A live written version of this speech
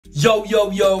Yo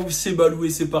yo yo, c'est Balou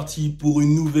et c'est parti pour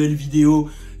une nouvelle vidéo.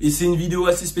 Et c'est une vidéo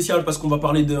assez spéciale parce qu'on va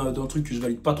parler d'un truc que je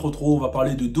valide pas trop. On va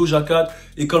parler de Doja Cat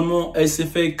et comment elle s'est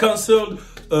fait cancel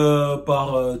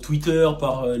par Twitter,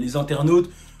 par les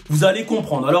internautes. Vous allez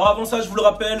comprendre. Alors avant ça, je vous le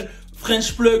rappelle,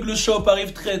 French Plug, le shop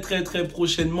arrive très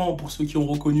prochainement pour ceux qui ont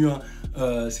reconnu.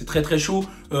 C'est très chaud.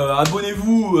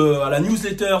 Abonnez-vous à la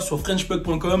newsletter sur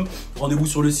frenchplug.com. Rendez-vous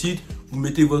sur le site. Vous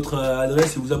mettez votre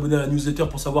adresse et vous abonnez à la newsletter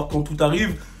pour savoir quand tout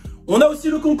arrive. On a aussi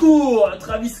le concours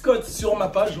Travis Scott sur ma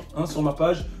page.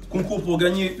 Concours pour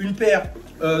gagner une paire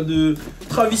de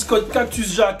Travis Scott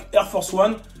Cactus Jack Air Force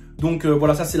One. Donc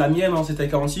voilà, ça c'est la mienne, c'est taille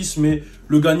 46, mais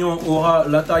le gagnant aura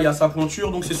la taille à sa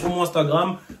pointure. Donc c'est sur mon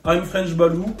Instagram, I'm French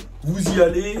Balou. Vous y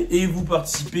allez et vous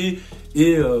participez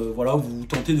et voilà, vous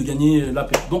tentez de gagner la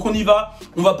paire. Donc on y va,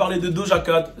 on va parler de Doja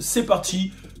Cat. C'est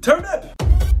parti, turn up.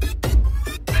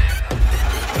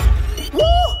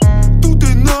 Tout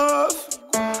est neuf,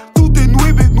 tout est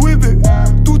nueve,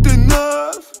 tout est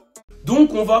neuf.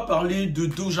 Donc on va parler de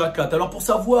Doja Cat. Alors pour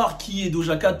savoir qui est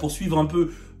Doja Cat, pour suivre un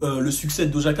peu le succès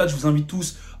de Doja Cat, je vous invite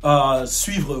tous à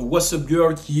suivre What's Up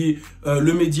Girl, qui est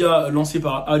le média lancé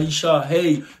par Alicia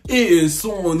Hay et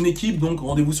son équipe. Donc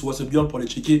rendez-vous sur What's Up Girl pour aller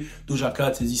checker Doja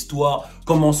Cat, ses histoires,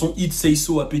 comment son hit Say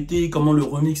So a pété, comment le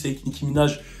remix avec NICKI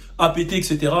MINAJ a pété,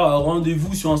 etc.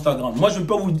 Rendez-vous sur Instagram. Moi je ne vais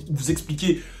pas vous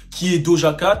expliquer qui est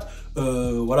Doja Cat.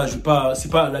 Voilà, je vais pas, c'est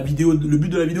pas la vidéo, le but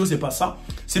de la vidéo c'est pas ça,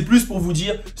 c'est plus pour vous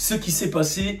dire ce qui s'est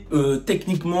passé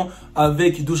techniquement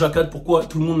avec Doja Cat, pourquoi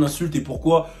tout le monde l'insulte et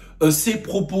pourquoi ses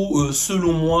propos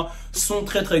selon moi sont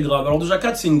très graves. Alors Doja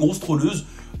Cat c'est une grosse trolleuse,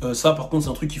 ça par contre c'est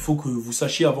un truc qu'il faut que vous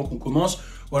sachiez avant qu'on commence.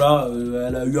 Voilà,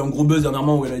 elle a eu un gros buzz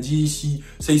dernièrement où elle a dit si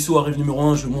Say So arrive numéro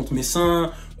 1 je monte mes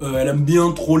seins. Elle aime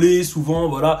bien troller souvent,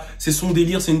 voilà, c'est son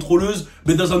délire, c'est une trolleuse,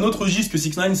 mais dans un autre registre que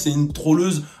 6ix9ine, c'est une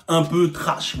trolleuse un peu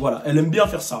trash, voilà, elle aime bien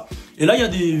faire ça. Et là, il y a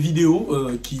des vidéos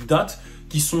qui datent,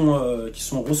 qui sont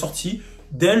ressorties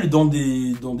d'elle dans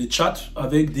des chats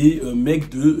avec des mecs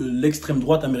de l'extrême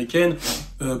droite américaine,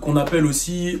 qu'on appelle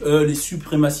aussi les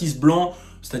suprémacistes blancs,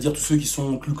 c'est-à-dire tous ceux qui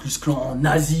sont Ku Klux Klan,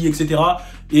 nazis, etc.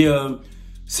 Et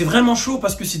c'est vraiment chaud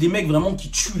parce que c'est des mecs vraiment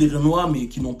qui tuent les Renois, mais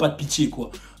qui n'ont pas de pitié,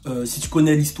 quoi. Si tu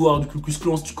connais l'histoire du Ku Klux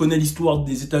Klan, si tu connais l'histoire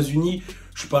des États-Unis,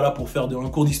 je suis pas là pour faire un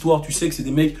cours d'histoire, tu sais que c'est des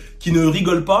mecs qui ne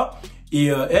rigolent pas. Et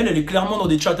elle est clairement dans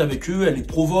des chats avec eux, elle les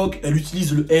provoque, elle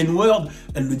utilise le N-word,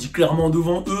 elle le dit clairement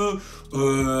devant eux,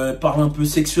 elle parle un peu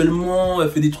sexuellement, elle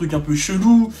fait des trucs un peu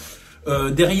chelous.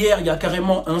 Derrière, il y a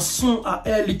carrément un son à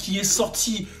elle qui est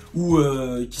sorti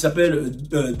qui s'appelle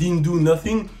Didn't Do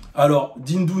Nothing. Alors,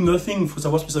 didn't do nothing, il faut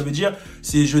savoir ce que ça veut dire,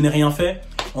 c'est je n'ai rien fait.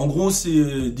 En gros, c'est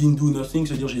didn't do nothing,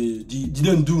 c'est-à-dire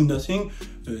didn't do nothing,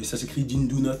 et ça s'écrit didn't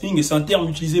do nothing, et c'est un terme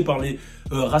utilisé par les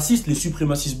racistes, les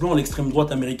suprémacistes blancs, l'extrême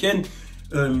droite américaine,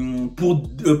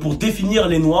 pour définir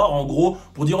les noirs, en gros,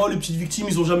 pour dire oh les petites victimes,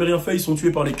 ils ont jamais rien fait, ils sont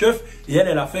tués par les keufs, et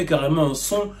elle a fait carrément un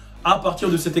son à partir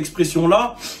de cette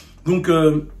expression-là, donc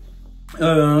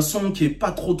un son qui est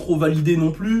pas trop validé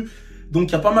non plus. Donc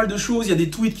il y a pas mal de choses, il y a des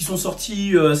tweets qui sont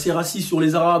sortis assez racistes sur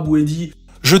les Arabes où elle dit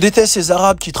 « Je déteste ces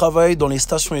Arabes qui travaillent dans les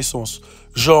stations essence.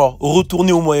 Genre,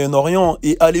 retourner au Moyen-Orient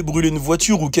et aller brûler une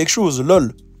voiture ou quelque chose,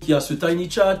 lol. » Il y a ce tiny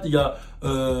chat, il y a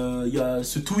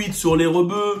ce tweet sur les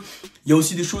rebeux, il y a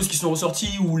aussi des choses qui sont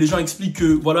ressorties où les gens expliquent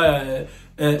que voilà,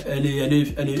 elle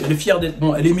est fière d'être,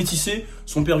 bon, elle est métissée,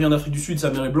 son père vient d'Afrique du Sud, sa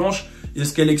mère est blanche, et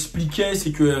ce qu'elle expliquait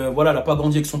c'est que voilà, elle a pas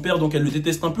grandi avec son père, donc elle le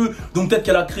déteste un peu, donc peut-être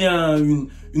qu'elle a créé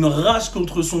une rage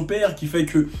contre son père qui fait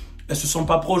que elle se sent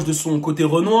pas proche de son côté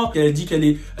renois. Elle dit qu'elle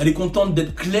est contente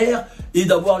d'être claire et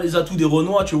d'avoir les atouts des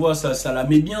renois, tu vois, ça la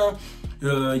met bien.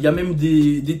 Il y a même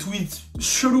des tweets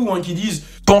chelous qui disent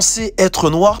 « Penser être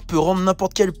noir peut rendre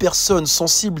n'importe quelle personne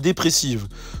sensible dépressive.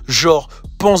 Genre,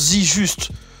 pense-y juste,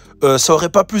 ça aurait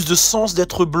pas plus de sens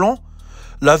d'être blanc?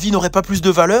 La vie n'aurait pas plus de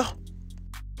valeur ?»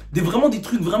 Vraiment des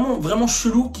trucs vraiment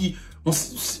chelous qui...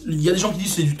 Il y a des gens qui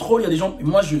disent c'est du troll, il y a des gens...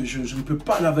 Moi, je ne peux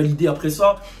pas la valider après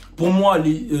ça. Pour moi, elle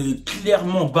est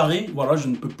clairement barrée. Voilà, je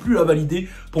ne peux plus la valider.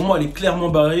 Pour moi, elle est clairement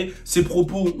barrée. Ses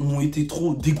propos ont été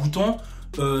trop dégoûtants.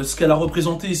 Ce qu'elle a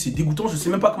représenté, c'est dégoûtant. Je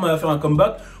sais même pas comment elle va faire un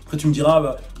comeback. Après, tu me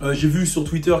diras, j'ai vu sur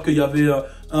Twitter qu'il y avait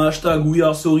un hashtag We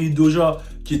Are Sorry Doja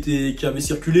qui avait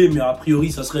circulé, mais a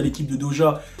priori, ça serait l'équipe de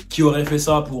Doja qui aurait fait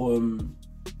ça pour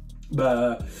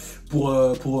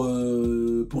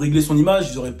régler son image.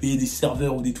 Ils auraient payé des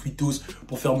serveurs ou des tweetos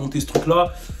pour faire monter ce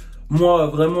truc-là. Moi,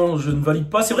 vraiment, je ne valide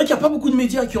pas. C'est vrai qu'il n'y a pas beaucoup de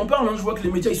médias qui en parlent. Je vois que les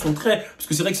médias, ils sont très... Parce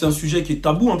que c'est vrai que c'est un sujet qui est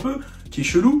tabou un peu, qui est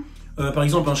chelou. Par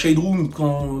exemple, un shade room,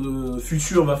 quand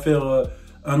Future va faire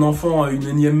un enfant à une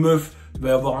énième meuf, il va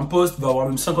y avoir un post, il va y avoir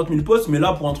même 50 000 posts. Mais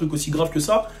là, pour un truc aussi grave que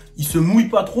ça, il se mouille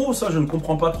pas trop. Ça, je ne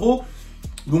comprends pas trop.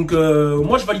 Donc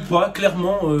moi je valide pas,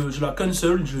 clairement je la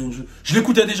cancel, je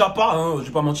l'écoutais déjà pas, hein, je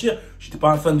vais pas mentir, j'étais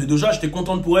pas un fan de Doja, j'étais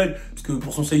contente pour elle, parce que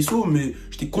pour son say so, mais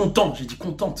j'étais content, j'ai dit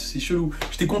contente, c'est chelou,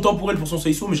 j'étais content pour elle pour son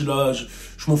say so, mais je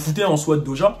m'en foutais en soi de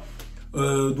Doja.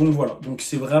 Donc voilà, donc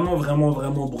c'est vraiment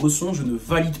bresson, je ne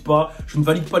valide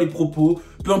pas les propos,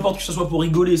 peu importe que ce soit pour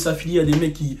rigoler et s'affilier à des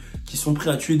mecs qui sont prêts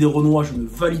à tuer des Renois, je ne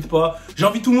valide pas.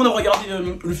 J'invite tout le monde à regarder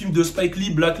le film de Spike Lee,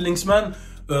 Black Lanksman,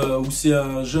 où c'est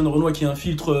un jeune Renois qui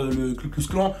infiltre le Ku Klux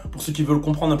Klan, pour ceux qui veulent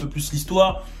comprendre un peu plus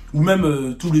l'histoire, ou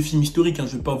même tous les films historiques, hein,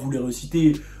 je vais pas vous les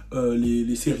reciter,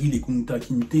 les séries, les Kunta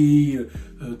Kinte,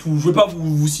 tout, je vais pas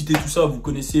vous citer tout ça, vous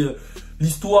connaissez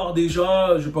l'histoire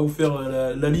déjà, je vais pas vous faire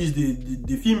la liste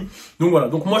des films, donc voilà,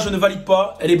 donc moi je ne valide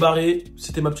pas, elle est barrée,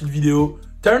 c'était ma petite vidéo,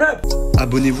 turn up!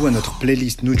 Abonnez-vous à notre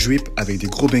playlist No Drip avec des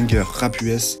gros bangers rap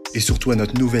US et surtout à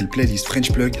notre nouvelle playlist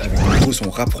French Plug avec des gros sons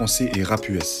rap français et rap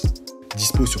US.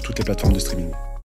 Dispo sur toutes les plateformes de streaming.